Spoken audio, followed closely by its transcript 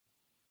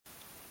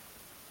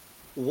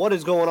What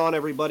is going on,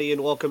 everybody,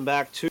 and welcome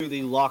back to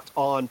the Locked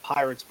On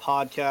Pirates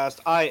podcast.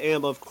 I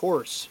am, of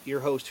course,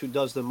 your host who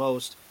does the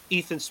most,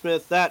 Ethan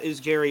Smith. That is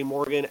Gary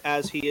Morgan,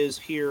 as he is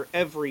here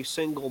every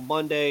single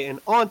Monday.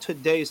 And on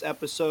today's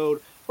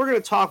episode, we're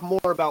going to talk more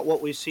about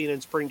what we've seen in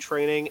spring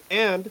training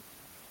and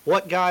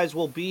what guys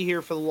will be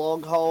here for the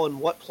long haul and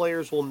what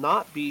players will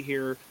not be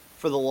here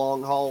for the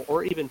long haul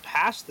or even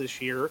past this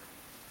year,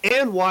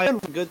 and why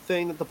it's a good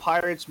thing that the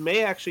Pirates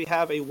may actually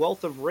have a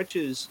wealth of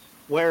riches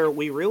where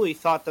we really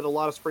thought that a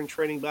lot of spring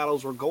training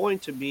battles were going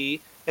to be,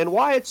 and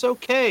why it's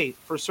okay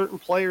for certain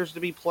players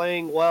to be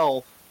playing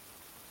well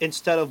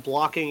instead of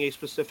blocking a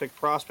specific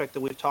prospect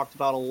that we've talked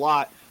about a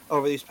lot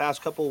over these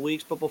past couple of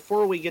weeks. But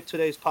before we get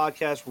today's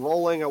podcast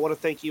rolling, I want to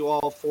thank you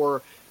all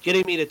for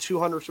getting me to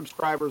 200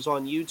 subscribers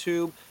on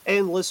YouTube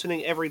and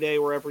listening every day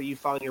wherever you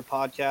find your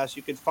podcast.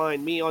 You can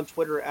find me on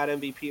Twitter at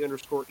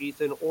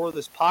MVP_Ethan or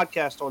this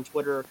podcast on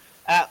Twitter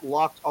at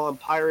Locked On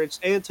Pirates.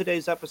 And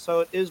today's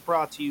episode is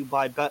brought to you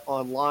by Bet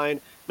Online.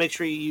 Make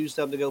sure you use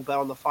them to go bet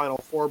on the Final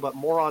Four, but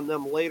more on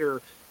them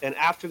later. And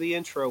after the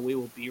intro, we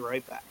will be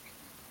right back.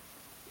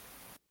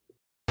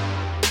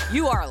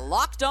 You are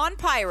Locked On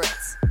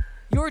Pirates,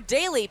 your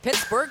daily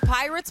Pittsburgh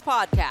Pirates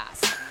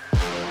podcast.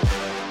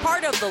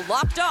 Part of the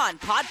Locked On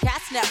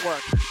Podcast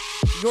Network,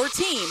 your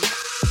team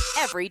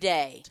every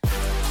day.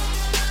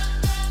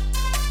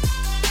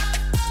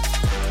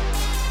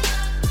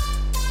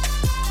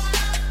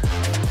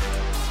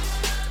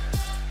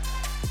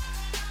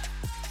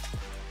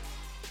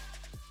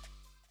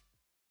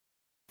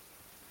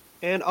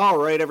 And all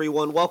right,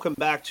 everyone, welcome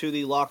back to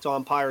the Locked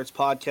On Pirates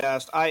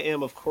podcast. I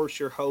am, of course,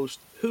 your host,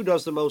 who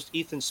does the most,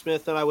 Ethan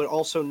Smith, and I would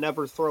also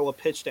never throw a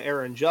pitch to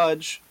Aaron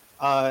Judge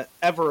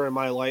ever in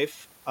my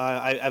life.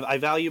 I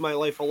value my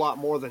life a lot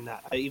more than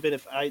that. Even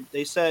if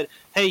they said,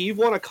 hey, you've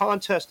won a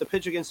contest to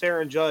pitch against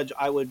Aaron Judge,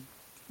 I would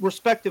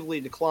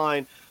respectively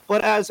decline.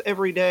 But as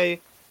every day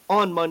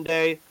on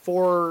Monday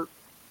for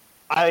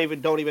I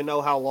don't even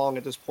know how long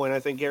at this point.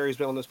 I think Gary's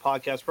been on this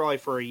podcast probably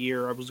for a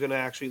year. I was going to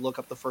actually look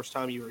up the first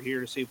time you were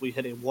here to see if we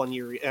hit a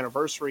 1-year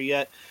anniversary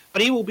yet.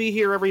 But he will be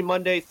here every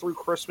Monday through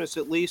Christmas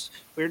at least.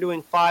 We're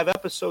doing 5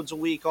 episodes a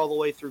week all the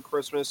way through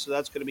Christmas, so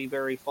that's going to be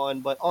very fun.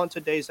 But on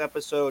today's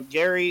episode,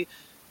 Gary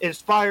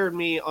inspired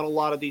me on a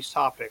lot of these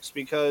topics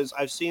because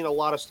I've seen a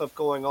lot of stuff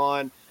going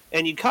on.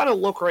 And you kind of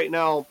look right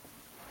now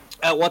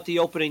at what the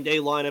opening day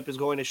lineup is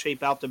going to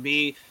shape out to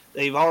be.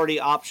 They've already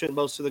optioned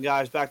most of the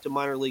guys back to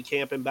minor league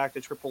camp and back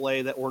to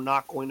AAA that were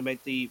not going to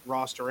make the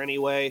roster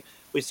anyway.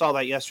 We saw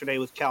that yesterday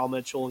with Cal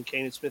Mitchell and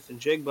Canaan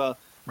Smith-Njigba.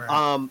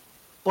 Right.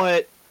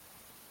 But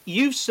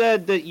you've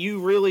said that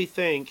you really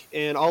think,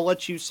 and I'll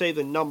let you say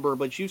the number,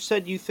 but you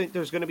said you think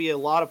there's going to be a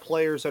lot of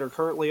players that are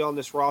currently on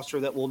this roster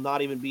that will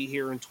not even be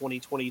here in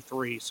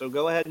 2023. So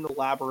go ahead and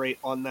elaborate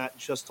on that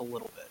just a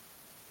little bit.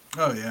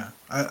 Oh, yeah.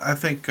 I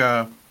think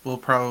we'll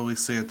probably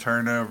see a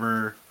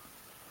turnover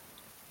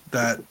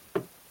that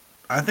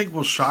I think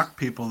will shock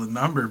people, the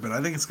number, but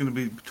I think it's going to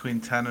be between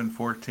 10 and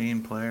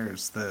 14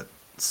 players that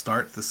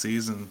start the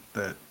season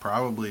that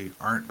probably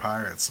aren't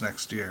Pirates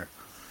next year.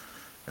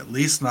 At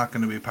least not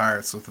going to be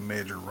Pirates with a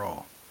major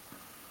role.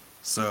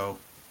 So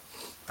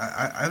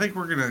I think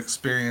we're going to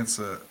experience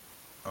a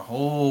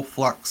whole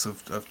flux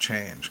of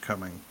change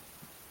coming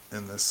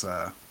in this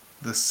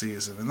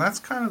season, and that's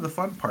kind of the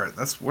fun part.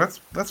 That's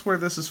where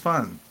this is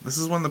fun. This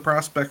is when the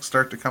prospects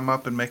start to come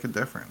up and make a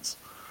difference.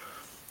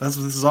 That's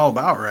what this is all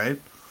about, right?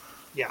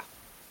 Yeah,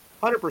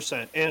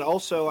 100%. And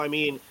also, I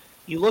mean,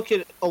 you look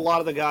at a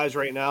lot of the guys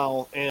right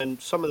now and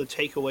some of the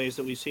takeaways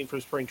that we've seen from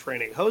spring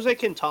training. Jose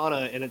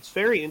Quintana, and it's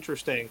very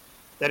interesting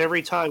that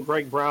every time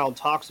Greg Brown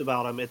talks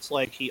about him, it's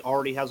like he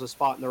already has a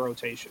spot in the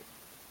rotation.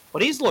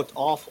 But he's looked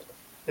awful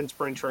in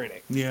spring training.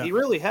 Yeah. He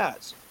really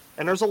has.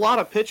 And there's a lot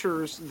of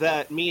pitchers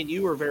that me and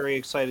you are very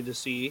excited to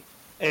see.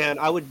 And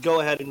I would go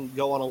ahead and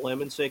go on a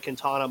limb and say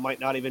Quintana might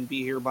not even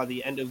be here by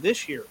the end of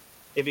this year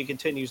if he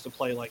continues to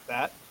play like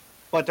that.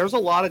 But there's a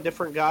lot of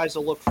different guys to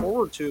look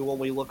forward to when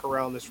we look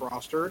around this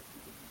roster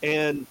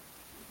and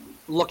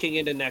looking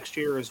into next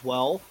year as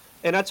well.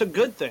 And that's a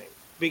good thing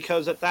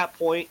because at that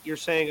point you're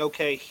saying,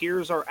 okay,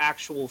 here's our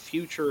actual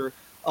future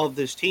of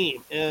this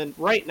team. And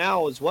right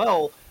now as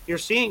well, you're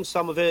seeing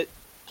some of it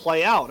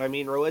play out. I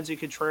mean, Roansy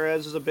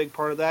Contreras is a big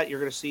part of that. You're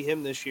going to see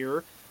him this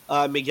year.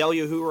 Miguel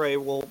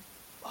Yajure will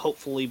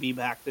hopefully be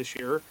back this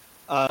year.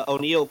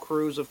 O'Neal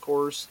Cruz, of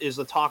course, is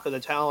the talk of the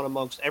town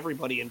amongst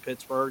everybody in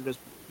Pittsburgh, just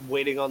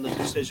waiting on the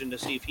decision to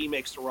see if he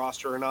makes the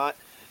roster or not.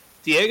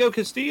 Diego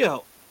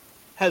Castillo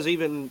has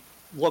even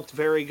looked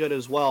very good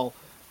as well.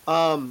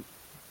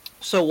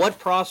 So what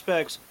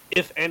prospects,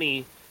 if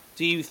any,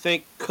 do you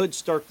think could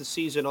start the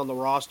season on the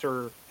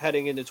roster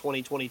heading into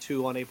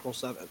 2022 on April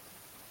 7th?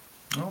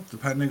 Well,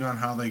 depending on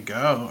how they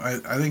go,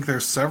 I think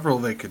there's several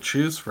they could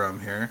choose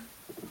from here.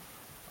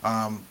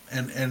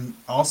 And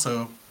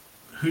also,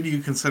 who do you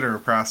consider a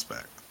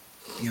prospect?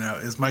 You know,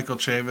 is Michael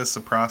Chavis a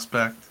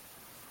prospect?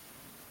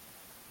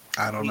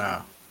 I don't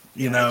know.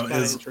 You know,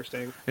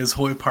 is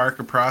Hoy Park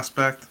a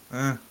prospect?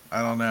 I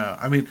don't know.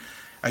 I mean,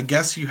 I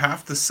guess you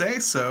have to say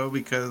so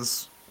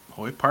because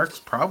Hoy Park's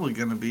probably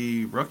going to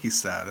be rookie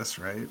status,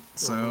 right?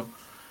 So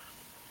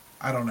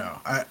I don't know.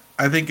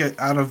 I think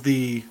out of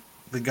the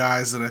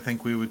guys that I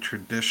think we would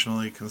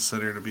traditionally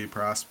consider to be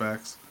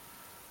prospects,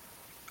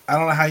 I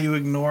don't know how you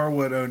ignore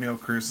what O'Neal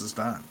Cruz has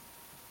done.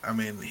 I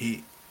mean,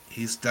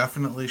 he's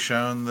definitely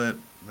shown that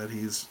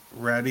he's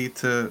ready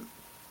to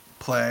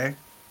play.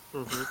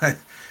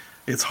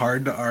 It's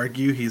hard to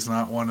argue he's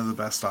not one of the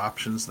best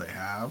options they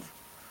have.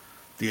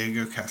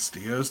 Diego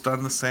Castillo's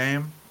done the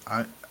same.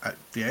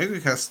 Diego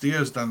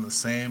Castillo's done the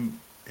same,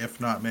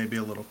 if not maybe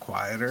a little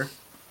quieter.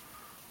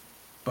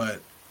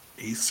 But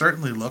he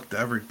certainly looked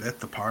every bit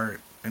the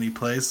part, and he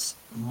plays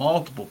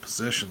multiple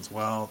positions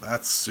well.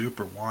 That's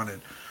super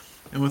wanted.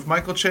 And with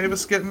Michael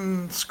Chavis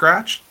getting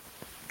scratched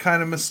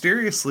kind of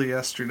mysteriously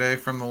yesterday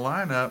from the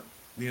lineup,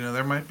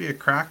 there might be a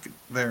crack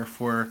there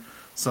for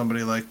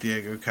somebody like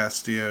Diego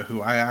Castillo,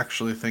 who I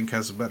actually think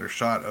has a better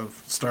shot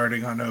of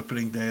starting on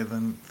opening day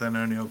than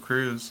O'Neal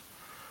Cruz.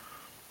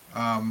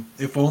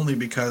 If only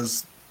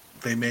because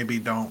they're maybe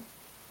not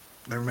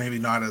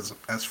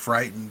as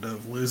frightened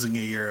of losing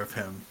a year of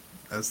him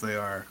as they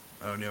are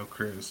O'Neal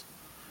Cruz.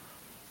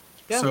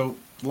 Yeah. So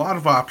a lot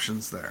of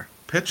options there.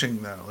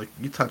 Pitching though, like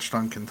you touched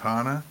on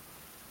Quintana.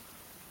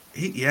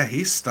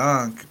 He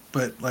stunk,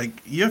 but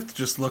like you have to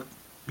just look.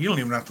 You don't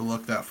even have to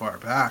look that far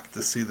back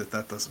to see that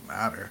doesn't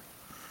matter.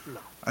 No.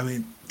 I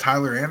mean,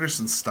 Tyler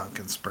Anderson stunk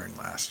in spring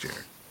last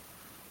year.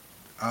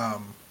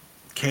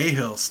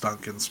 Cahill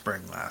stunk in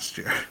spring last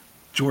year.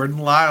 Jordan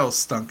Lyles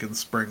stunk in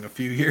spring a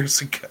few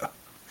years ago.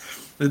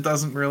 It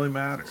doesn't really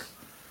matter.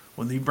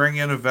 When you bring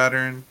in a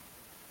veteran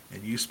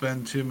and you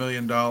spend $2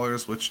 million,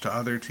 which to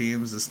other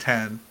teams is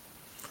 10,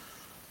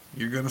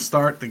 you're going to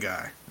start the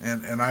guy.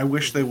 And I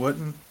wish they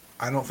wouldn't.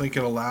 I don't think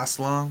it'll last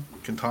long.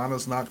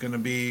 Quintana's not going to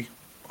be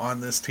on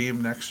this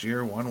team next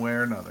year one way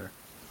or another.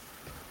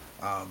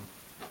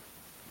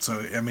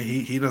 So, I mean,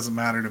 he doesn't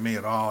matter to me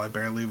at all. I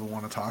barely even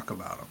want to talk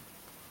about him.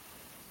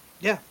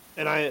 Yeah,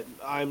 and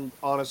I'm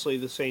honestly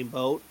the same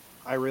boat.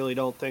 I really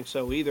don't think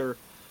so either.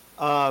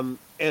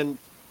 And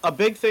a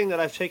big thing that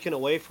I've taken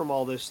away from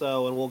all this,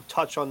 though, and we'll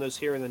touch on this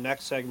here in the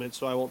next segment,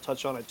 so I won't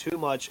touch on it too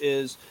much,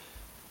 is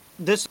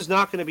this is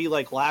not going to be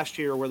like last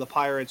year where the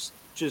Pirates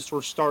just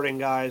were starting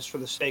guys for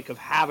the sake of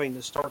having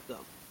to start them.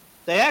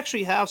 They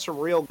actually have some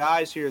real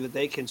guys here that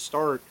they can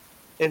start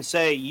and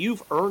say,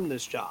 you've earned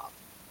this job.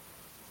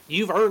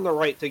 You've earned the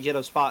right to get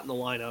a spot in the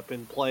lineup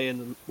and play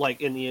in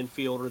the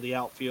infield or the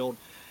outfield.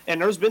 And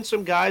there's been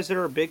some guys that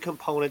are a big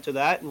component to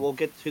that, and we'll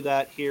get to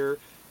that here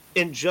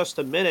in just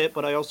a minute.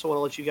 But I also want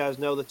to let you guys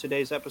know that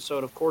today's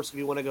episode, of course, if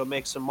you want to go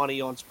make some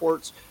money on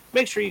sports,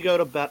 make sure you go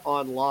to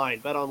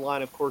BetOnline.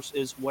 BetOnline, of course,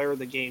 is where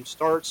the game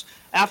starts.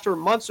 After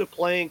months of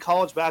playing,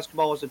 college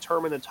basketball has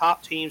determined the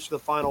top teams for the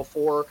Final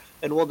Four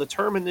and will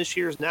determine this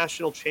year's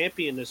national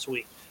champion this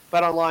week.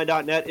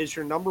 BetOnline.net is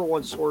your number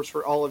one source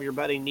for all of your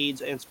betting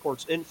needs and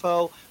sports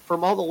info,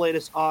 from all the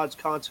latest odds,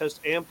 contests,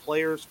 and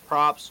players,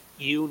 props,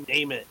 you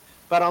name it.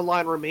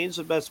 BetOnline remains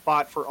the best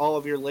spot for all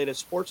of your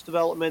latest sports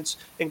developments,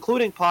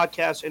 including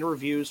podcasts and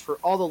reviews for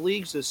all the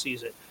leagues this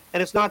season.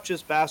 And it's not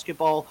just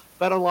basketball.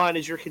 BetOnline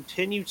is your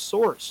continued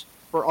source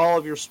for all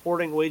of your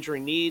sporting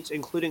wagering needs,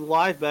 including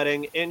live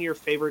betting and your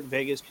favorite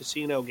Vegas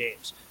casino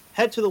games.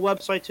 Head to the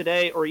website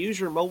today or use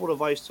your mobile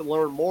device to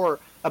learn more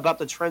about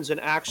the trends in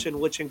action,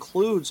 which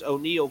includes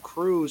O'Neal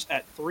Cruz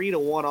at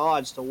 3-1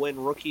 odds to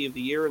win Rookie of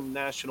the Year in the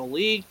National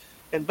League.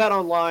 And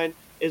BetOnline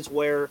is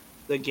where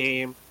the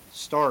game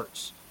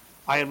starts.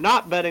 I am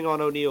not betting on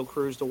O'Neal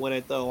Cruz to win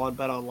it, though, on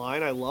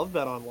BetOnline. I love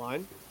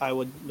BetOnline. I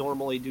would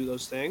normally do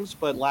those things.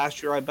 But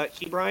last year I bet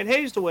Ke'Bryan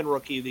Hayes to win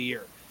Rookie of the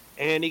Year,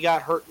 and he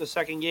got hurt in the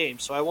second game.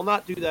 So I will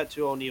not do that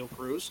to O'Neal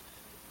Cruz.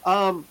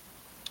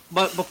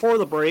 But before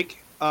the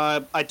break,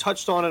 I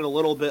touched on it a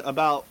little bit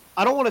about,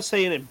 I don't want to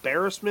say an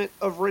embarrassment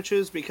of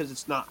riches, because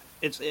it's not.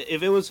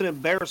 If it was an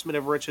embarrassment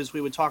of riches, we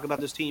would talk about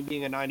this team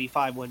being a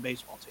 95-win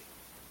baseball team.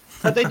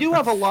 But they do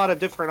have a lot of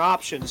different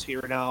options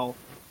here now,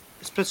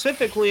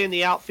 specifically in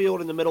the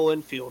outfield and the middle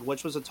infield,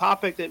 which was a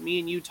topic that me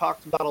and you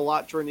talked about a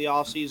lot during the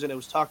offseason. It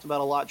was talked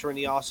about a lot during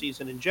the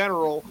offseason in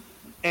general.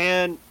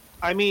 And,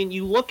 I mean,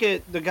 you look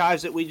at the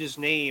guys that we just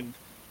named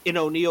in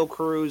O'Neal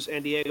Cruz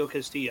and Diego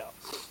Castillo.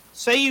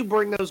 Say you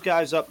bring those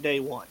guys up day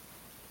one.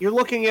 You're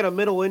looking at a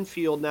middle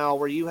infield now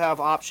where you have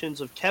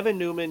options of Kevin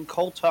Newman,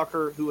 Cole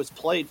Tucker, who has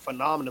played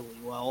phenomenally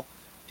well,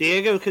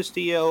 Diego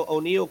Castillo,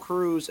 O'Neal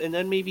Cruz, and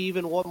then maybe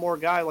even one more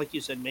guy, like you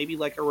said, maybe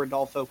like a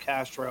Rodolfo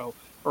Castro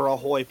or a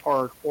Hoy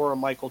Park or a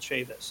Michael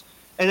Chavis.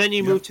 And then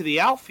you move to the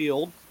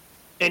outfield,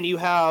 and you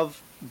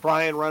have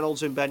Brian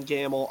Reynolds and Ben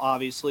Gamel,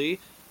 obviously,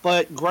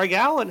 but Greg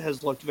Allen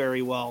has looked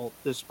very well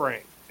this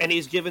spring. And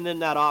he's given them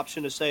that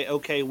option to say,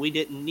 okay, we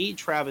didn't need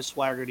Travis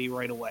Swaggerty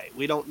right away.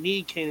 We don't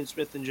need Canaan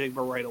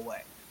Smith-Njigba right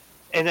away.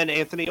 And then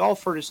Anthony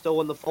Alford is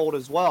still in the fold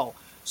as well.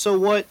 So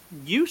what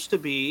used to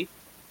be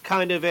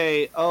kind of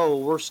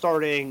we're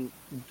starting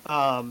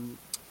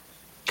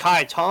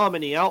Kai Tom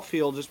in the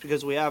outfield just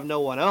because we have no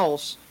one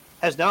else,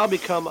 has now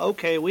become,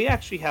 okay, we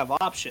actually have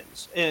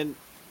options. And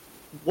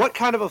what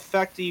kind of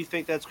effect do you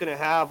think that's going to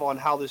have on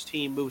how this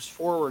team moves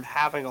forward,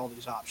 having all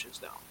these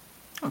options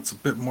now? It's a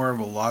bit more of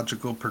a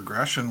logical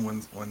progression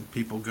when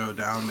people go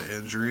down to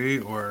injury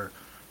or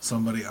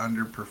somebody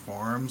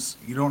underperforms.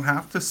 You don't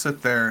have to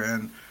sit there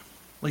and,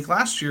 like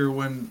last year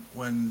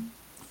when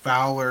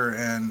Fowler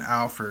and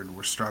Alford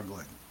were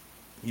struggling,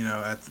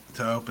 to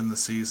open the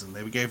season.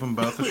 They gave them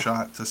both a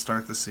shot to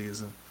start the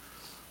season.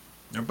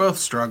 They're both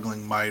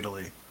struggling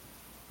mightily.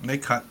 And they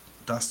cut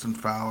Dustin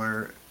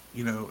Fowler,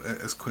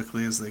 as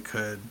quickly as they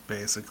could,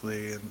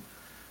 basically, and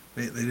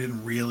they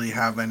didn't really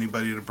have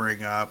anybody to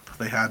bring up.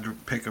 They had to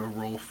pick a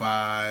Rule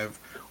 5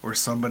 or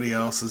somebody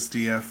else's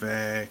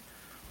DFA.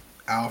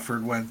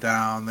 Alford went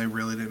down. They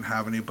really didn't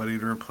have anybody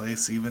to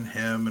replace even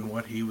him and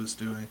what he was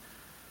doing.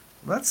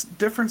 That's a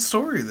different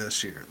story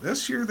this year.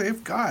 This year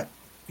they've got,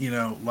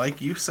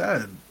 like you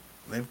said,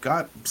 they've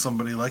got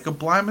somebody like a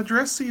Bly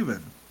Madris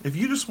even. If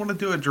you just want to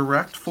do a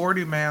direct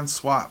 40-man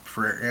swap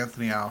for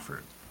Anthony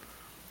Alford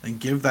and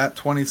give that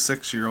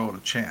 26-year-old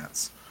a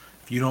chance,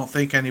 if you don't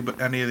think any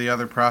of the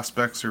other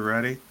prospects are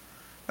ready,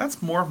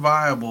 that's more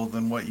viable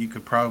than what you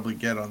could probably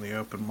get on the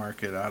open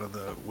market out of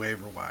the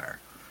waiver wire.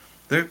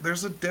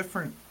 There's a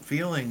different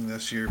feeling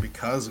this year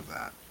because of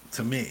that,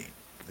 to me.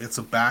 It's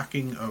a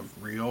backing of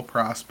real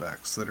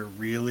prospects that are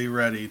really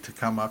ready to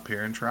come up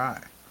here and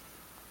try.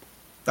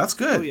 That's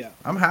good. Oh, yeah.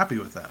 I'm happy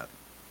with that.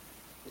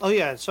 Oh,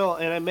 yeah.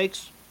 And it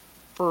makes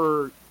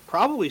for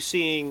probably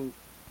seeing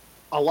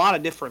a lot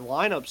of different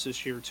lineups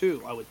this year,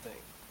 too, I would think.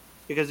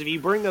 Because if you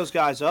bring those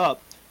guys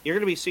up, you're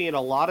going to be seeing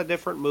a lot of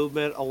different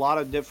movement, a lot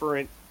of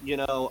different,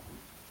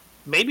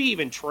 maybe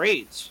even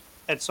trades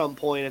at some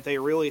point if they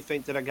really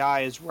think that a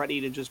guy is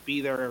ready to just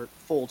be there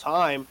full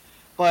time.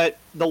 But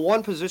the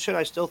one position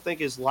I still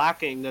think is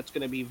lacking that's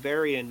going to be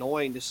very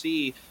annoying to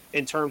see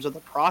in terms of the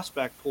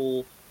prospect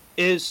pool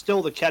is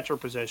still the catcher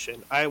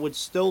position. I would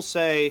still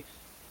say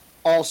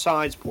all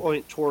signs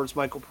point towards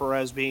Michael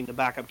Perez being the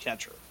backup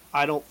catcher.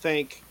 I don't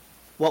think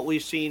what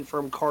we've seen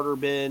from Carter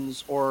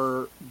Benz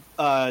or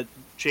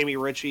Jamie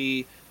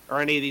Ritchie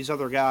or any of these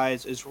other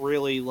guys is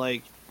really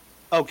like,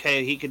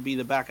 okay, he could be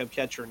the backup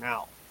catcher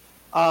now.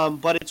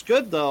 But it's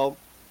good, though,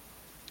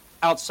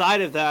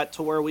 outside of that,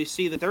 to where we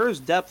see that there is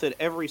depth at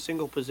every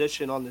single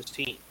position on this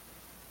team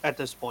at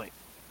this point.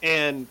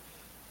 And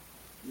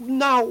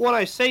now, when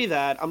I say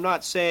that, I'm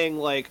not saying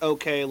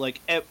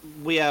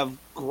we have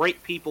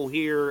great people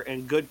here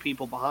and good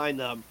people behind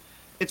them.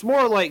 It's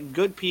more like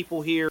good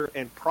people here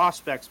and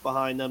prospects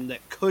behind them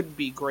that could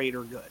be great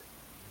or good.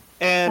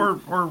 And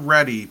or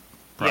ready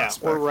prospects.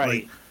 Yeah, or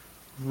ready. Like,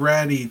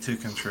 ready to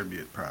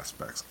contribute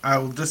prospects. I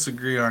will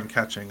disagree on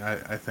catching. I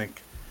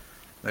think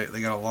they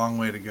got a long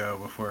way to go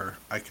before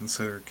I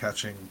consider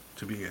catching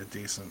to be a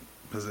decent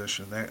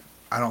position.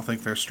 I don't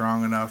think they're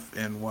strong enough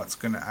in what's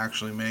going to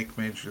actually make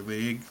Major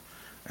League,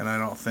 and I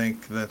don't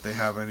think that they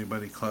have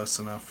anybody close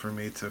enough for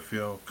me to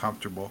feel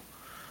comfortable.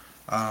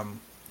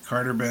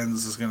 Carter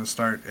Benz is going to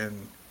start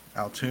in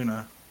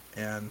Altoona,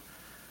 and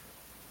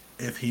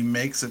if he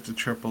makes it to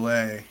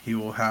AAA, he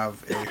will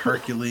have a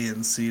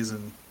Herculean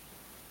season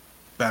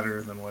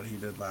better than what he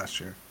did last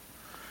year.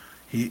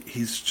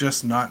 He's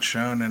just not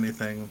shown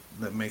anything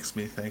that makes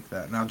me think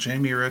that. Now,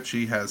 Jamie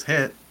Ritchie has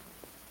hit,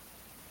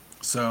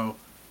 so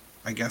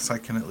I guess I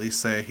can at least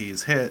say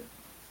he's hit,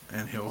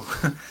 and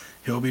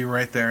he'll be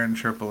right there in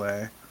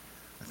AAA.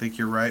 I think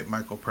you're right.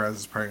 Michael Perez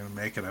is probably going to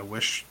make it. I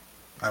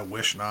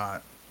wish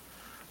not,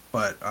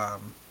 but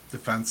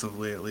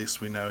defensively, at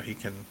least we know he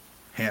can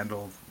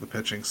handle the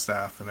pitching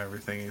staff and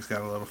everything. He's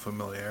got a little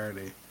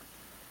familiarity.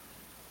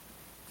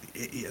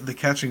 The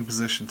catching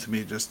position to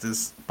me just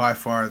is by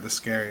far the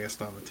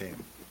scariest on the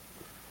team.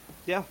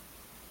 Yeah.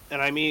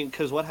 And I mean,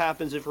 because what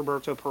happens if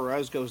Roberto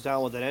Perez goes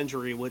down with an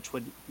injury, which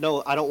would,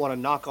 no, I don't want to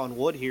knock on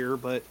wood here,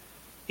 but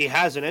he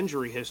has an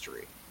injury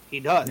history. He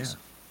does. Yeah.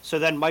 So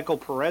then Michael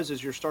Perez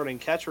is your starting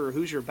catcher.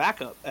 Who's your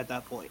backup at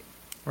that point?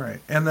 Right.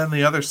 And then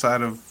the other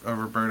side of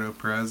Roberto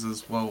Perez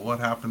is, well, what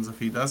happens if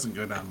he doesn't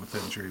go down with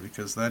injury?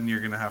 Because then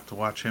you're going to have to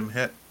watch him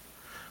hit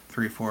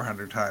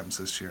 300-400 times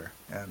this year.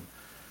 And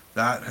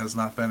that has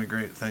not been a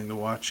great thing to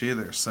watch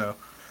either. So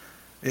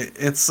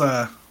it's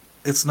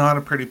not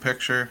a pretty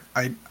picture.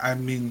 I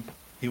mean,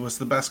 he was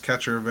the best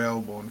catcher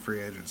available in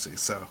free agency,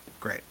 so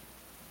great.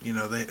 They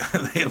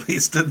at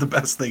least did the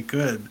best they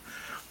could.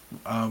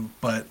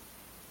 But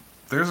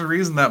there's a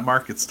reason that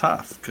market's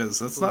tough, because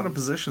that's not a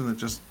position that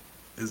just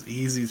is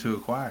easy to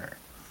acquire.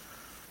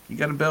 You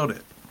got to build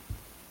it.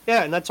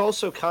 Yeah, and that's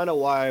also kind of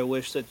why I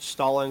wish that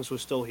Stallings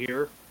was still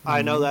here. Mm-hmm.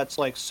 I know that's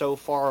so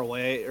far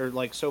away, or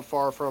so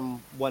far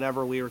from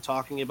whenever we were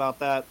talking about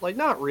that.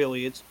 Not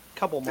really. It's a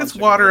couple months.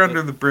 It's water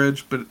under the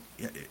bridge, but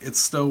it's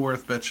still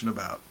worth bitching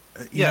about.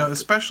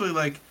 Especially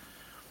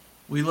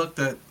we looked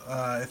at.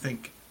 I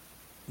think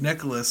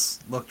Nicholas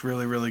looked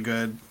really, really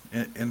good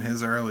in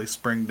his early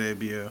spring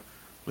debut.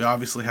 We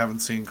obviously haven't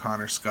seen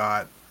Connor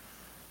Scott,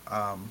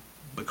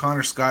 but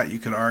Connor Scott, you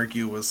could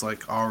argue, was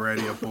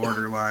already a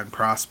borderline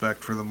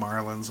prospect for the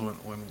Marlins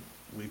when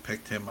we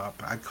picked him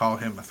up. I'd call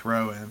him a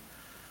throw-in.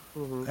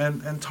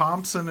 And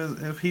Thompson,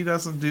 if he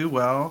doesn't do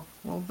well,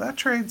 that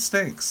trade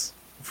stinks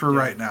for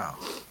right now.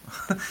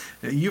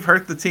 You've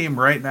hurt the team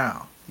right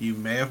now. You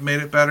may have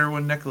made it better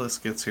when Nicholas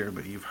gets here,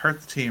 but you've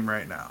hurt the team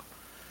right now.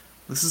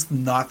 This is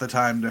not the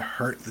time to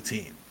hurt the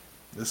team.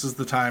 This is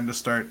the time to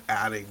start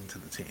adding to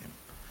the team.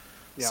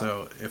 Yeah.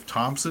 So if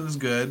Thompson is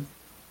good,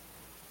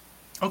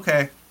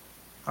 okay,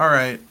 all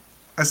right.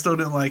 I still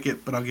didn't like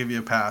it, but I'll give you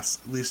a pass.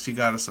 At least you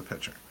got us a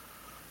pitcher.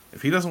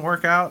 If he doesn't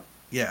work out,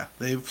 yeah,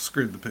 they've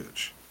screwed the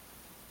pooch.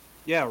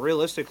 Yeah,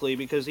 realistically,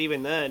 because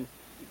even then,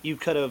 you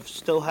could have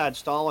still had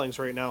Stallings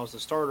right now as the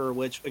starter,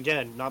 which,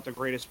 again, not the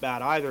greatest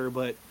bat either,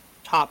 but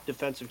top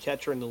defensive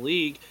catcher in the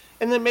league.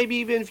 And then maybe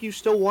even if you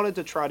still wanted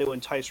to try to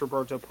entice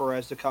Roberto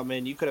Perez to come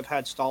in, you could have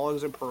had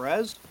Stallings and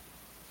Perez.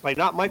 Like,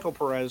 not Michael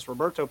Perez,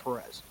 Roberto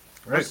Perez.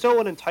 Right. But still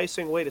an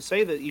enticing way to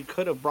say that you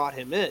could have brought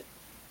him in.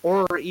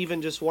 Or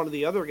even just one of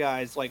the other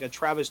guys, like a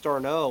Travis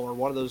d'Arnaud, or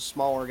one of those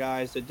smaller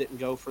guys that didn't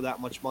go for that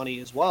much money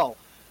as well.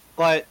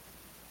 But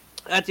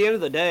at the end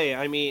of the day,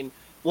 I mean,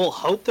 we'll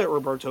hope that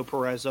Roberto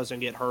Perez doesn't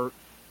get hurt.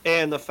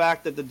 And the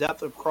fact that the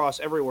depth across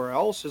everywhere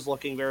else is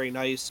looking very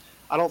nice,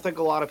 I don't think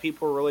a lot of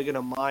people are really going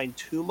to mind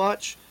too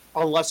much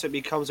unless it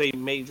becomes a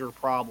major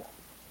problem.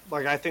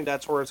 Like, I think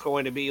that's where it's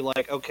going to be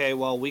like, okay,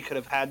 well, we could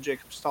have had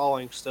Jacob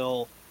Stallings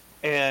still,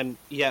 and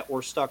yet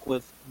we're stuck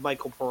with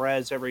Michael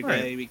Perez every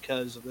day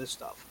because of this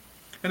stuff.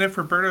 And if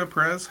Roberto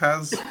Perez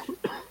has,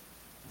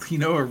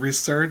 a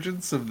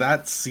resurgence of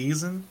that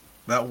season,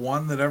 that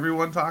one that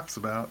everyone talks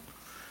about,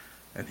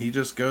 and he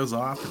just goes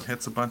off and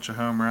hits a bunch of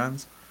home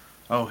runs,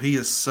 he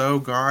is so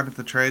gone at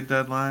the trade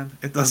deadline.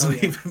 It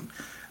doesn't even,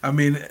 I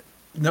mean,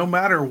 no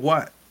matter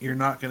what, you're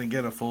not going to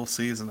get a full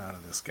season out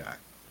of this guy.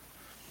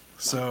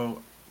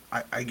 So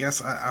I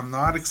guess I'm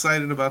not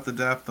excited about the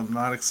depth. I'm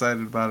not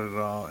excited about it at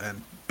all.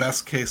 And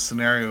best case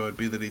scenario would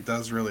be that he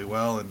does really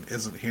well and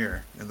isn't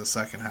here in the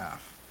second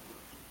half.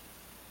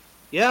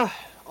 Yeah,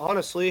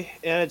 honestly.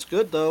 And it's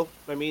good, though.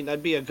 I mean,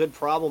 that'd be a good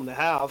problem to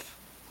have.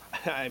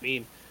 I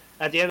mean,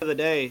 at the end of the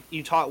day,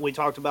 we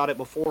talked about it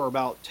before,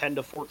 about 10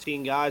 to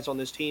 14 guys on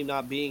this team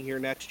not being here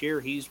next year.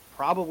 He's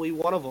probably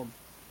one of them,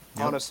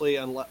 honestly,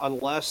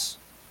 unless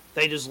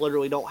they just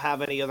literally don't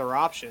have any other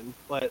option.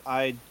 But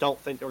I don't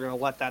think they're going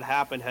to let that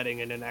happen heading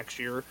into next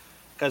year.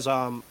 Because,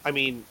 I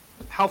mean,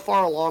 how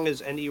far along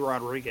is Endy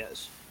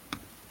Rodriguez?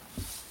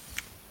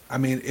 I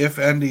mean, if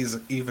Endy's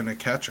even a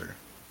catcher.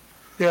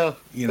 Yeah.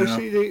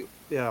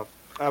 Yeah.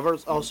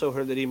 I've also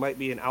heard that he might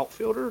be an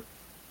outfielder.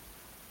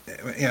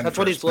 And that's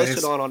what he's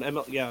listed on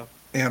ML. Yeah.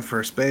 And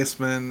first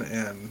baseman,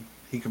 and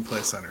he can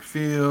play center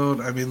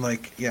field. I mean,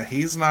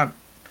 he's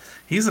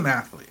an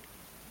athlete.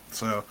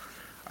 So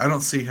I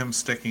don't see him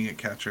sticking at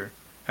catcher.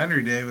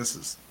 Henry Davis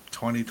is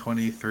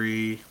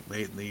 2023,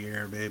 late in the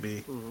year,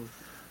 baby. Mm-hmm.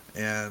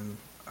 And,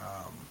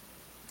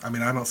 I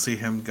mean, I don't see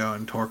him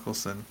going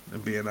Torkelson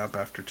and being up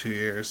after 2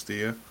 years, do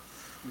you?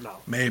 No.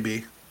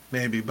 Maybe,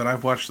 but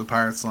I've watched the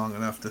Pirates long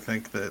enough to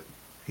think that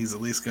he's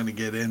at least going to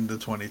get into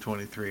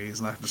 2023.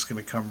 He's not just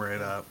going to come right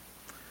up.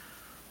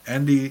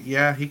 Endy,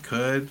 he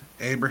could.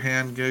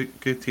 Abraham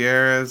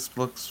Gutierrez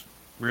looks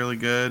really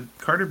good.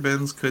 Carter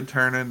Benz could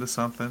turn into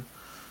something.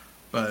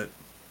 But,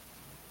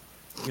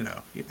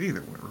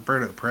 either way,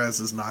 Roberto Perez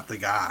is not the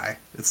guy.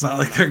 It's not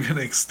like they're going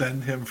to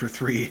extend him for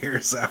 3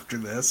 years after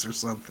this or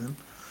something.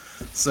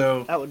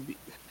 So that would be.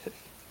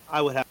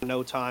 I would have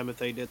no time if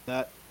they did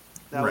that.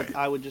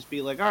 I would just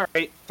be like, all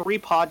right, 3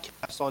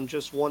 podcasts on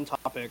just one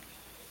topic.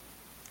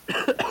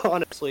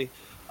 Honestly,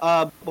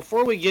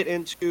 before we get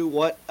into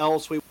what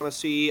else we want to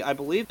see, I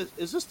believe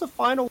is this the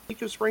final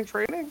week of spring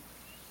training?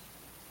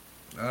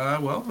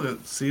 Well, the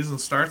season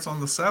starts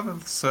on the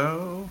 7th,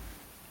 so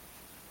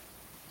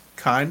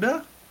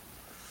kinda.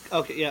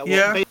 Okay, yeah.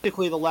 Well,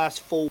 basically the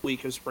last full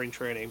week of spring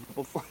training.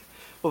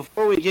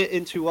 Before we get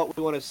into what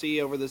we want to see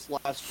over this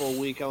last full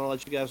week, I want to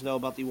let you guys know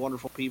about the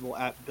wonderful people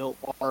at Built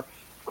Bar.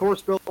 Of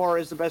course, Built Bar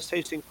is the best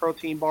tasting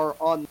protein bar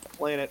on the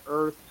planet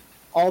Earth.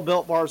 All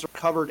Built Bars are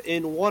covered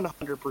in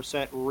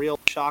 100% real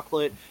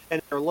chocolate,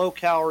 and they're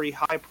low-calorie,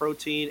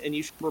 high-protein, and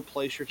you should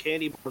replace your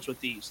candy bars with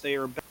these. They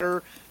are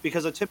better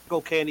because a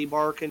typical candy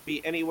bar can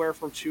be anywhere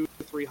from 200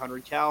 to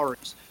 300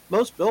 calories.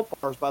 Most Built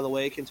Bars, by the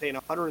way, contain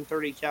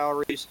 130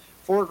 calories,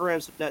 4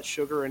 grams of net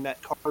sugar and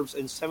net carbs,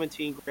 and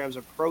 17 grams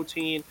of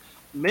protein.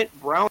 Mint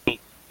brownie,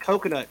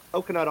 coconut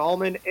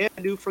almond, and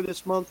new for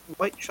this month,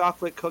 white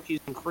chocolate cookies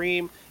and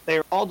cream. They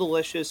are all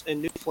delicious,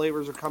 and new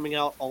flavors are coming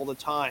out all the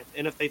time.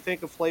 And if they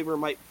think a flavor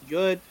might be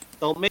good,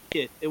 they'll make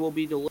it. It will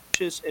be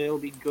delicious, and it will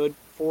be good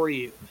for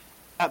you.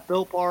 At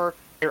Built Bar,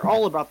 they're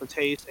all about the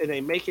taste, and they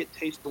make it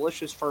taste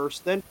delicious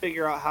first, then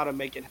figure out how to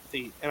make it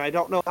healthy. And I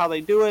don't know how they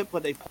do it,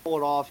 but they pull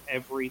it off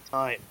every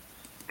time.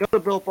 Go to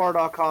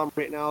BuiltBar.com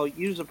right now,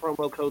 use the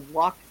promo code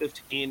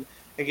LOCK15,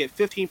 and get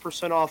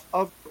 15% off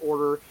of your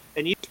order,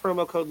 and use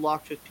promo code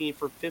LOCK15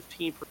 for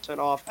 15%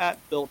 off at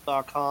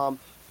Built.com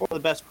for the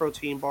best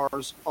protein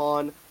bars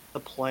on the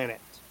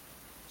planet.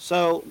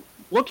 So,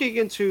 looking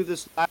into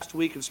this last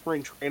week of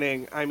spring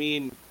training, I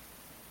mean,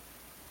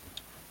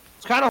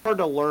 it's kind of hard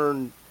to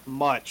learn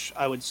much,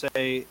 I would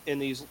say, in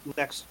these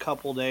next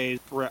couple days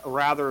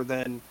rather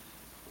than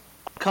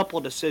a couple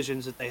of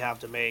decisions that they have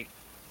to make.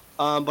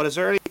 But is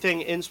there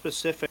anything in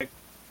specific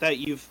that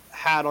you've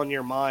had on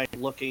your mind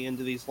looking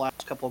into these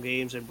last couple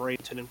games in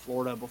Bradenton and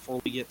Florida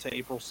before we get to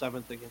April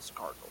 7th against the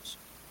Cardinals?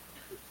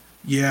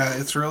 Yeah,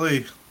 it's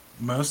really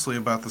mostly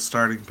about the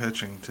starting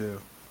pitching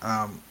too.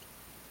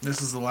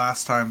 This is the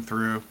last time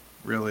through,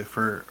 really,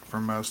 for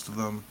most of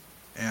them,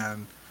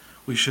 and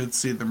we should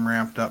see them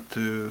ramped up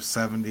to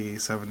 70,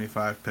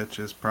 75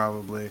 pitches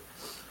probably.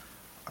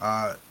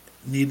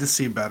 Need to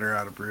see better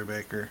out of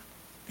Brubaker.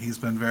 He's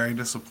been very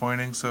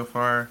disappointing so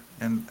far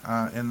in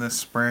this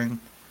spring.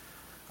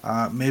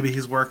 Maybe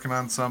he's working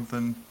on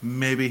something.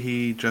 Maybe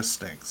he just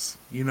stinks.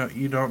 You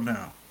don't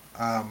know.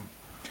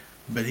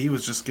 But he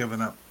was just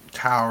giving up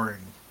towering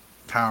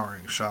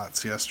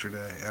shots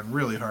yesterday and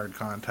really hard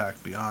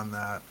contact beyond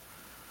that.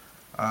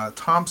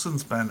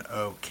 Thompson's been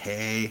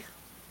okay.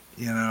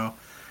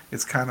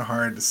 It's kind of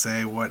hard to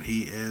say what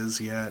he is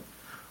yet.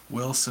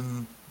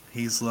 Wilson,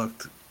 he's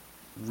looked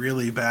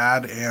really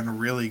bad and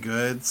really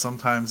good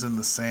sometimes in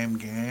the same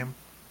game.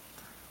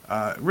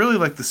 Really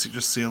like to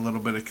just see a little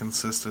bit of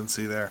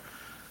consistency there.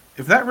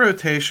 If that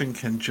rotation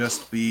can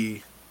just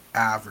be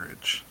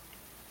average,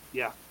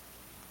 Yeah.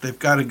 they've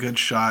got a good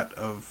shot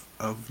of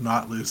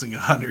not losing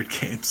 100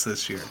 games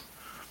this year,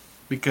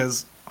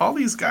 because all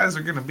these guys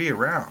are going to be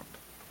around.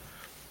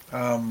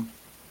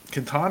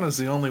 Quintana's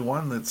the only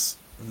one that's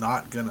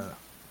not going to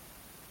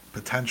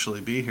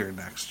potentially be here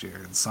next year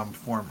in some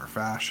form or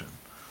fashion.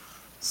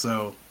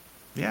 So,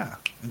 yeah.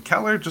 And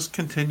Keller just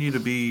continue to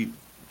be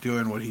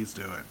doing what he's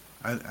doing.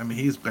 I mean,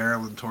 he's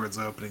barreling towards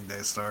opening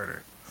day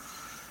starter,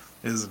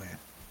 isn't he?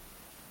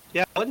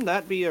 Yeah, wouldn't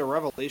that be a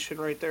revelation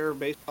right there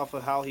based off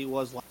of how he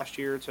was last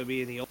year to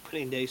be in the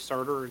opening day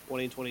starter in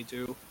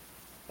 2022?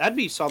 That'd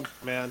be something,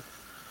 man.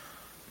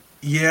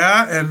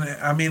 Yeah, and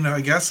I mean,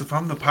 I guess if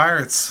I'm the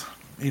Pirates,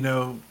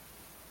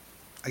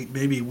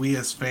 maybe we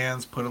as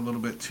fans put a little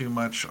bit too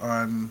much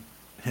on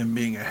him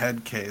being a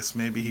head case.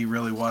 Maybe he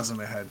really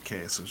wasn't a head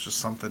case. It was just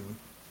something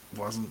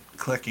wasn't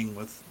clicking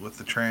with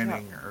the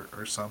training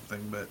or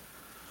something. But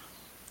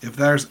if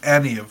there's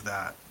any of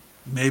that,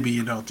 maybe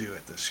you don't do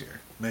it this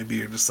year. Maybe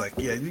you're just like,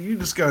 yeah, you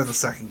just go in the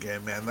second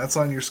game, man. That's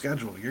on your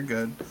schedule. You're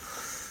good.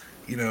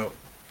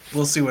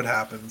 We'll see what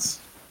happens.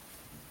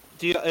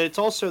 It's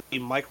also the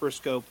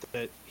microscope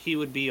that he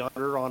would be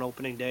under on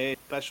opening day,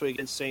 especially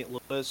against St.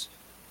 Louis.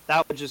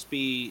 That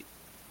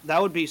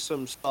would be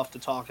some stuff to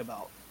talk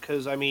about.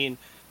 Because, I mean,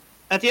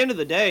 at the end of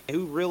the day,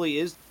 who really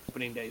is the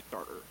opening day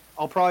starter?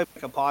 I'll probably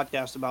make a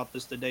podcast about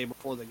this the day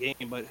before the game,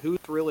 but who's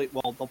really,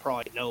 well, they'll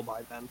probably know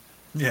by then.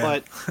 Yeah.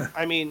 But,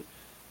 I mean,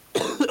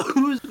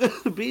 who's going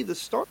to be the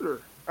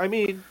starter? I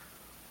mean,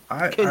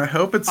 I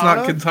hope it's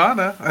not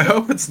Quintana. I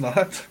hope it's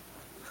not.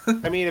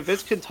 I mean, if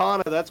it's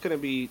Quintana, that's going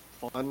to be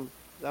fun.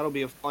 That'll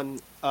be a fun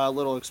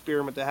little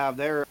experiment to have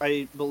there.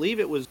 I believe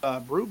it was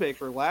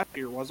Brubaker last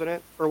year, wasn't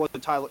it? Or was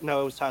it Tyler?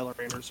 No, it was Tyler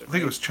Anderson. I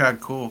think it was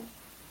Chad Kuhl.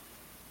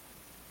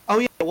 Oh,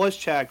 yeah, it was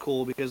Chad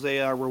Kuhl because they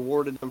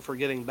rewarded them for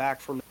getting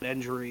back from an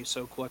injury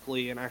so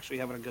quickly and actually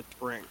having a good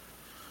spring.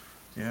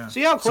 Yeah.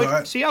 See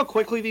how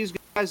quickly these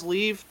guys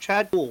leave?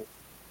 Chad Kuhl.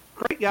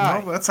 Great guy.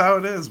 No, that's how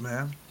it is,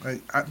 man.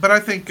 But I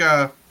think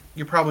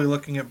you're probably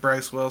looking at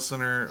Bryce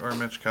Wilson or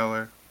Mitch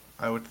Keller,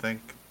 I would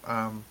think.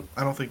 I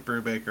don't think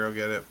Brubaker will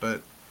get it,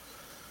 but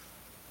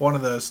one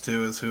of those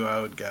two is who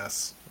I would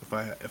guess if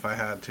I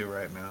had to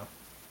right now.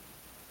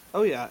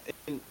 Oh, yeah.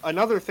 And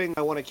another thing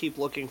I want to keep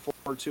looking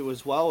forward to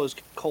as well is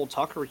Cole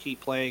Tucker keep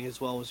playing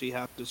as well as he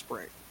has this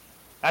spring.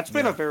 That's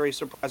been a very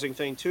surprising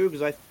thing, too,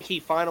 because I think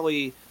he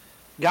finally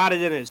got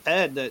it in his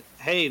head that,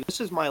 hey, this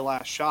is my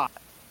last shot.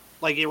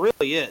 Like, it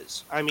really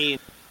is. I mean,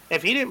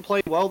 if he didn't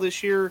play well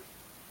this year,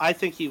 I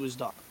think he was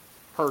done,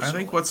 personally. I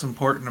think what's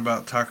important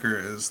about Tucker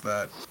is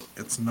that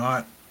it's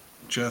not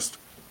just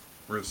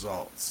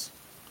results.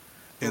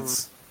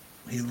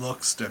 He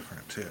looks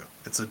different too.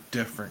 It's a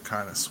different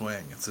kind of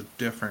swing. It's a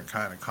different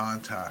kind of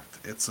contact.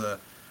 It's a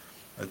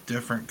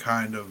different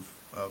kind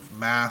of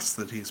mass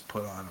that he's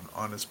put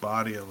on his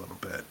body a little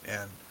bit,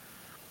 and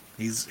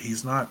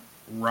he's not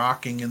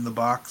rocking in the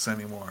box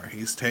anymore.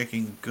 He's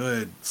taking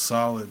good,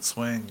 solid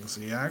swings.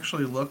 He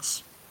actually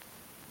looks,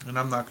 and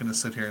I'm not going to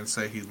sit here and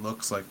say he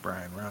looks like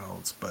Brian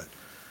Reynolds, but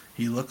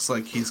he looks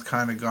like he's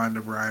kind of gone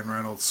to Brian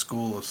Reynolds'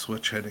 school of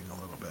switch hitting a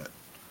little bit.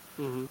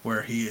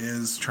 Where he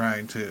is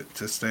trying to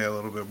stay a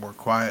little bit more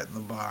quiet in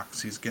the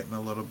box. He's getting a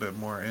little bit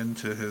more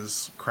into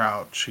his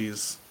crouch. He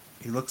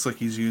looks like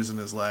he's using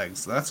his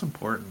legs. That's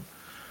important.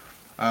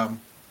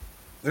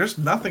 There's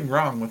nothing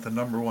wrong with the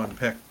number one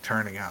pick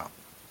turning out,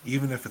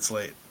 even if it's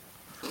late.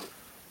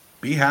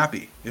 Be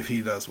happy if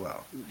he does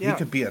well. Yeah. He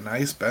could be a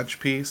nice bench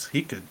piece.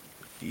 He could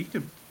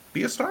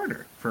be a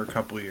starter for a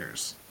couple of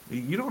years.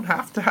 You don't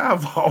have to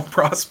have all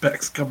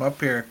prospects come up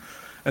here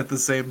at the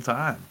same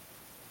time.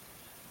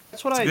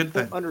 That's what I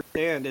don't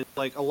understand. Is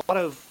like a lot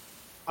of,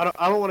 I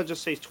don't want to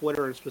just say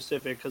Twitter in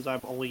specific because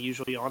I'm only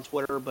usually on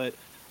Twitter, but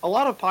a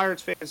lot of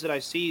Pirates fans that I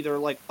see, they're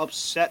like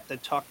upset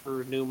that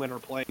Tucker and Newman are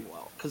playing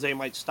well because they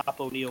might stop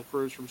O'Neal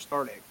Cruz from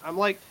starting. I'm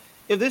like,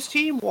 if this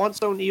team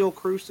wants O'Neal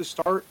Cruz to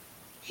start,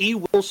 he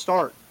will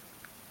start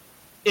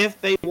if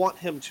they want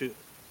him to.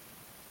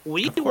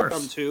 We Of want him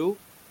course. to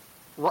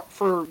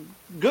for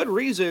good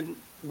reason.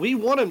 We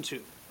want him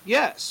to.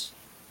 Yes.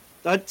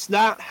 That's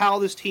not how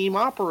this team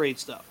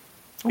operates, though.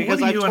 Well, what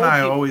do you and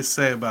I always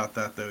say about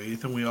that, though,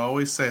 Ethan? We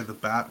always say the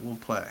bat will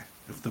play.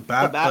 If the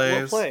bat will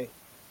plays, play.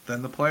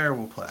 then the player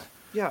will play.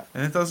 Yeah.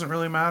 And it doesn't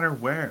really matter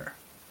where.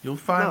 You'll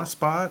find a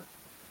spot.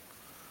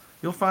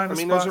 You'll find a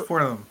spot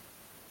for them.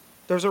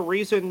 There's a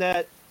reason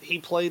that he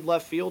played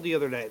left field the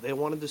other day. They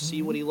wanted to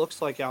see what he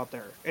looks like out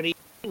there. And he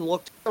didn't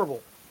look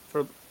terrible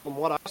from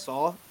what I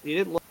saw. He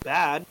didn't look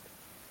bad.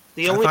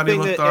 I thought he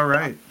looked all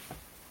right.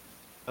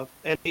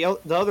 And the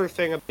other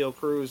thing of O'Neal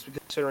Cruz,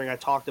 considering I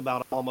talked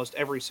about almost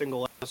every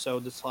single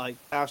episode this like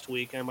past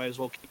week, I might as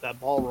well keep that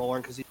ball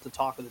rolling because he's the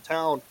talk of the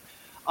town.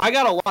 I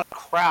got a lot of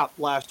crap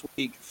last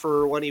week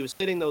for when he was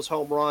hitting those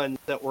home runs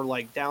that were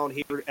like down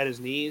here at his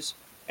knees,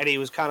 and he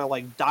was kind of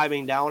like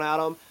diving down at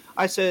them.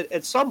 I said,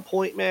 at some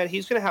point, man,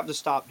 he's going to have to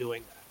stop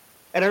doing that.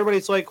 And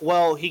everybody's like,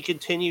 well, he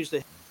continues to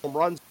hit home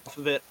runs off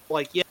of it.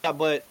 Like, yeah,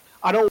 but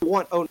I don't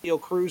want O'Neal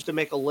Cruz to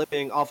make a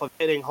living off of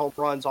hitting home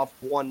runs off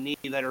of one knee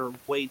that are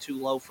way too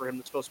low for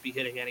him to supposed to be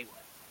hitting anyway.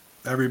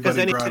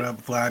 Everybody brought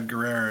up Vlad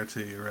Guerrero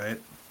to you, right?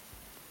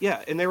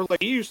 Yeah, and they were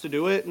like, he used to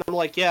do it. And I'm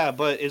like, yeah,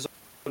 but is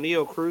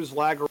O'Neal Cruz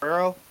Vlad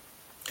Guerrero?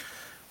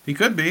 He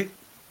could be.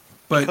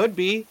 But he could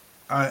be.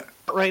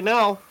 Right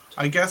now.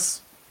 I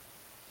guess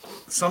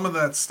some of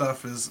that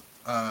stuff is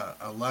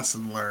a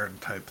lesson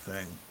learned type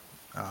thing.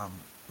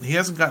 He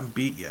hasn't gotten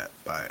beat yet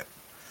by it.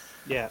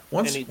 Yeah.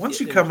 Once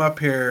you come up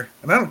here,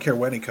 and I don't care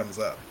when he comes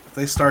up, if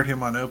they start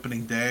him on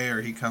opening day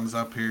or he comes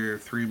up here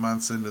 3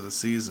 months into the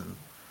season,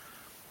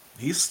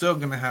 he's still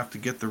going to have to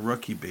get the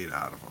rookie beat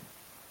out of him.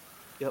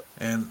 Yep.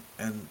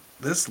 And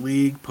this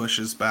league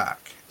pushes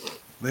back.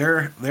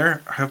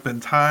 There have been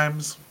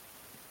times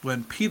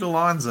when Pete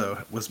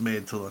Alonso was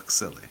made to look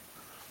silly.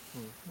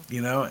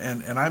 You know,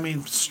 and I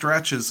mean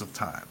stretches of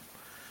time.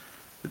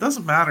 It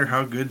doesn't matter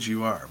how good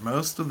you are.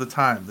 Most of the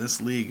time,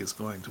 this league is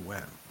going to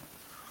win.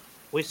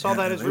 We saw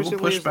that as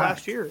recently as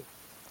last year.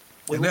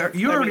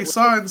 You already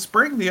saw in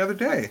spring the other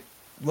day.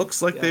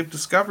 Looks like they've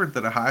discovered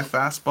that a high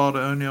fastball to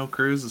O'Neal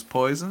Cruz is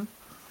poison.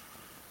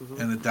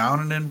 Mm-hmm. And a down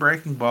and in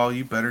breaking ball,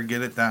 you better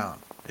get it down.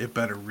 It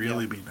better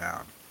really be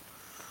down.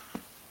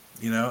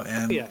 You know,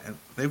 and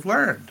they've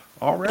learned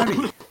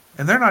already.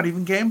 And they're not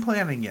even game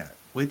planning yet.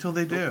 Wait till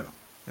they do.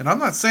 And I'm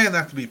not saying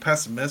that to be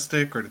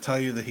pessimistic or to tell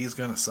you that he's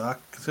going to suck,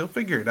 because he'll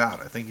figure it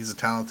out. I think he's a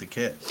talented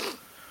kid.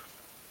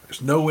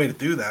 There's no way to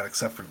do that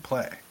except for to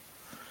play.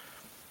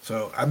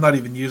 So I'm not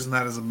even using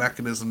that as a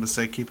mechanism to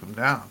say keep him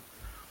down.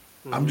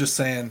 Mm-hmm. I'm just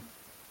saying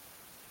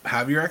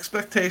have your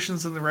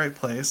expectations in the right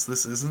place.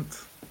 This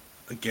isn't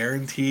a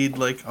guaranteed,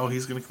 like, oh,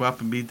 he's going to come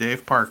up and be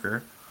Dave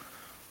Parker.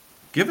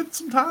 Give it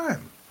some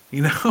time.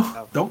 You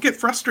know, don't get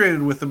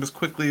frustrated with him as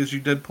quickly as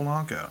you did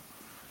Polanco.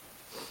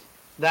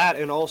 That,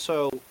 and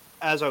also,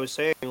 as I was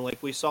saying,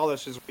 like, we saw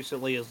this as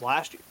recently as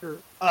last year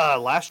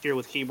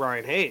with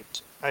Ke'Bryan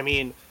Hayes. I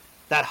mean,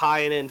 that high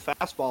and in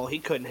fastball, he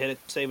couldn't hit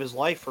it to save his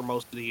life for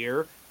most of the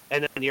year.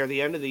 And then near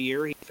the end of the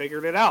year, he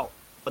figured it out.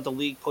 But the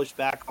league pushed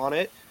back on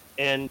it,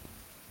 and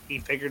he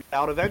figured it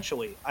out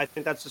eventually. I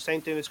think that's the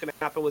same thing that's going to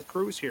happen with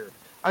Cruz here.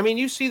 I mean,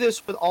 you see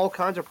this with all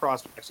kinds of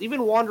prospects.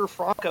 Even Wander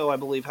Franco, I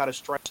believe, had a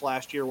stretch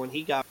last year when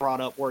he got brought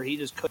up where he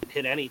just couldn't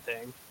hit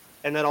anything.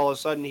 And then all of a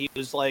sudden, he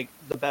was like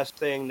the best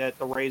thing that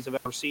the Rays have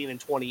ever seen in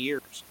 20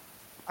 years.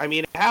 I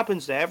mean, it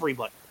happens to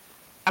everybody.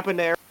 It happened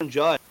to Aaron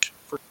Judge,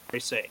 for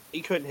Christ's sake.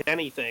 He couldn't hit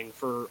anything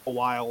for a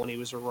while when he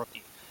was a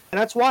rookie. And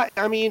that's why,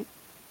 I mean,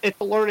 it's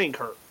a learning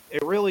curve.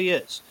 It really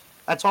is.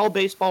 That's all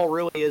baseball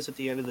really is at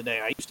the end of the day.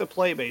 I used to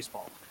play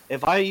baseball.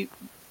 If I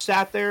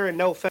sat there, and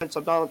no offense,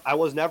 I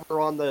was never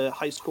on the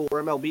high school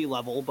or MLB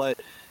level, but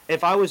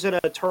if I was in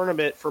a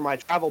tournament for my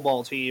travel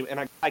ball team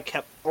and I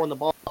kept throwing the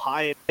ball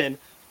high and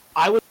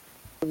I would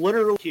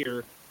literally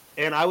here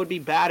and I would be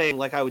batting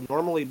like I would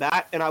normally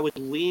bat, and I would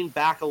lean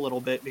back a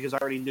little bit because I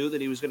already knew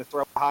that he was going to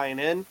throw high and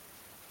in.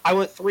 I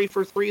went 3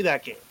 for 3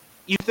 that game.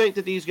 You think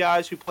that these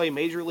guys who play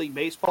Major League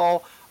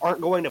Baseball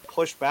aren't going to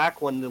push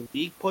back when the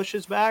league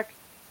pushes back?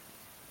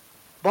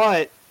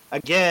 But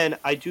again,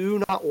 I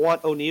do not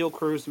want O'Neal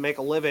Cruz to make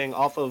a living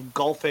off of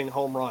golfing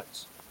home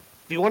runs.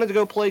 If you wanted to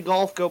go play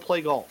golf, go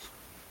play golf.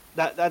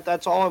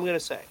 That's all I'm going to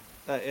say.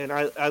 And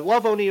I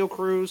love O'Neal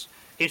Cruz.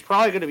 He's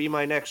probably going to be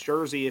my next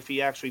jersey if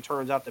he actually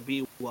turns out to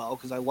be well,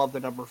 because I love the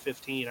number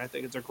 15. I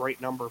think it's a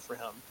great number for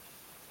him.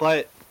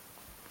 But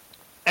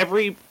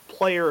every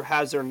player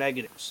has their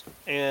negatives,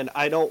 and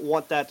I don't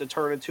want that to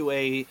turn into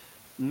a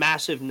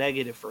massive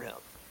negative for him.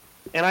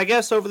 And I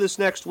guess over this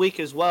next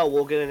week as well,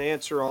 we'll get an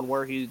answer on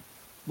where he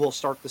will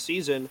start the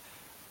season.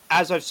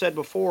 As I've said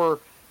before,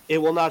 it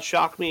will not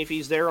shock me if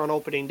he's there on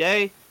opening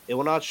day. It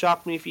will not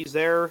shock me if he's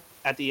there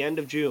at the end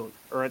of June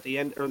or at the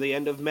end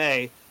of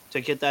May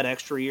to get that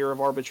extra year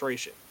of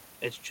arbitration.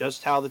 It's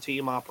just how the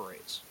team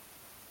operates.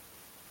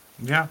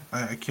 Yeah,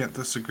 I can't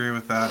disagree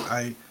with that.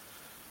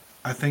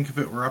 I think if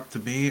it were up to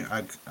me,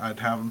 I'd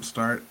have him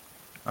start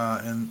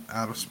in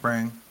out of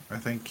spring. I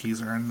think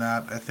he's earned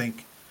that. I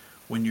think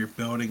when you're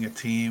building a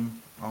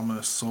team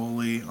almost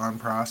solely on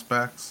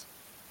prospects,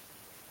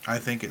 I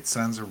think it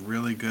sends a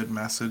really good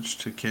message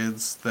to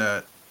kids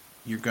that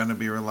you're going to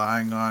be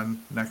relying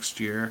on next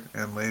year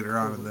and later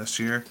on in Mhm. this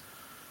year.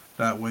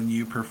 That when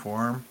you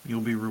perform,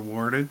 you'll be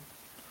rewarded.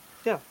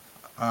 Yeah.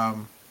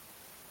 Um,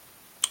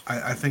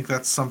 I think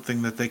that's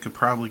something that they could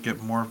probably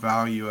get more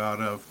value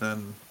out of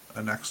than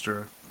an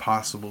extra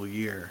possible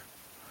year.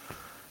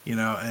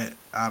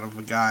 Out of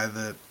a guy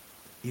that,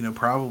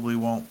 probably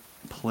won't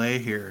play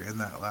here in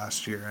that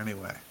last year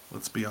anyway.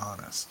 Let's be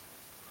honest.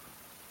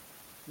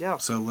 Yeah.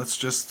 So let's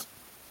just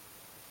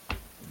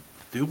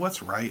do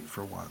what's right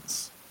for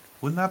once.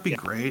 Wouldn't that be Yeah.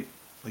 great?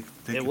 Like,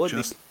 if they It could would be.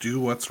 just do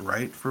what's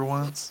right for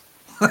once.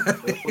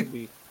 It would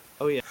be.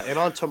 Oh yeah. And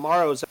on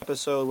tomorrow's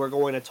episode, we're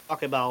going to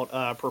talk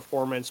about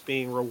performance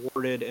being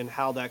rewarded and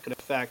how that could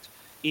affect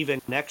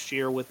even next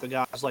year with the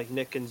guys like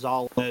Nick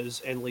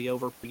Gonzalez and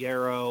Leover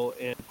Figueroa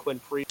and Quinn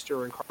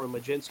Priester and Carmen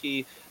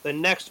Majinski, the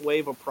next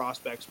wave of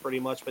prospects, pretty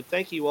much. But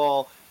thank you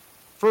all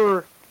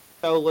for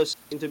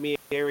listening to me,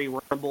 Gary,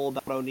 ramble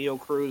about O'Neill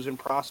Cruz and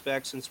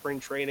prospects and spring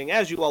training,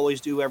 as you always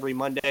do every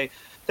Monday.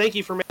 Thank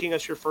you for making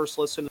us your first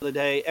listen of the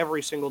day,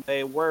 every single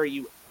day, where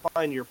you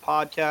find your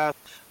podcast.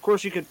 Of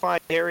course, you can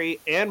find Harry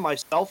and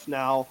myself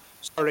now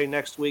starting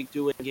next week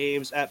doing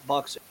games at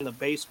Bucks in the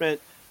Basement.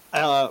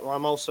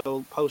 I'm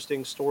also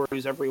posting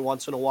stories every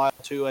once in a while,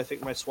 too. I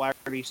think my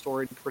Swaggerty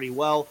story did pretty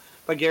well.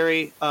 But,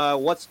 Gary,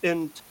 what's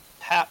in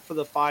tap for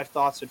the 5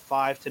 thoughts at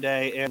 5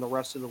 today and the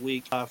rest of the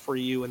week for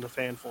you in the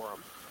fan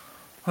forum?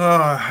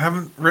 I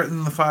haven't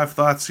written the 5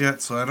 thoughts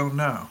yet, so I don't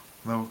know.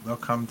 They'll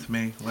come to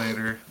me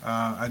later.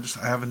 I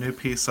have a new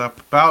piece up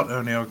about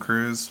O'Neill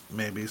Cruz,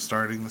 maybe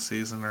starting the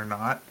season or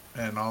not,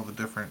 and all the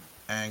different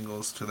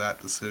angles to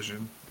that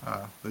decision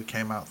that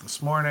came out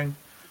this morning.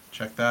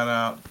 Check that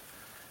out.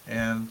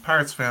 And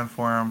Pirates Fan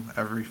Forum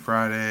every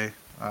Friday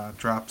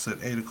drops at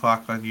 8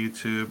 o'clock on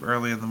YouTube,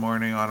 early in the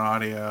morning on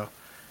audio,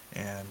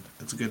 and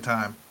it's a good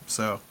time.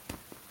 So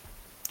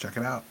check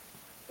it out.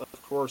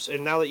 Of course.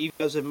 And now that you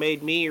guys have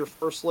made me your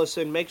first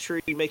listen, make sure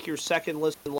you make your second listen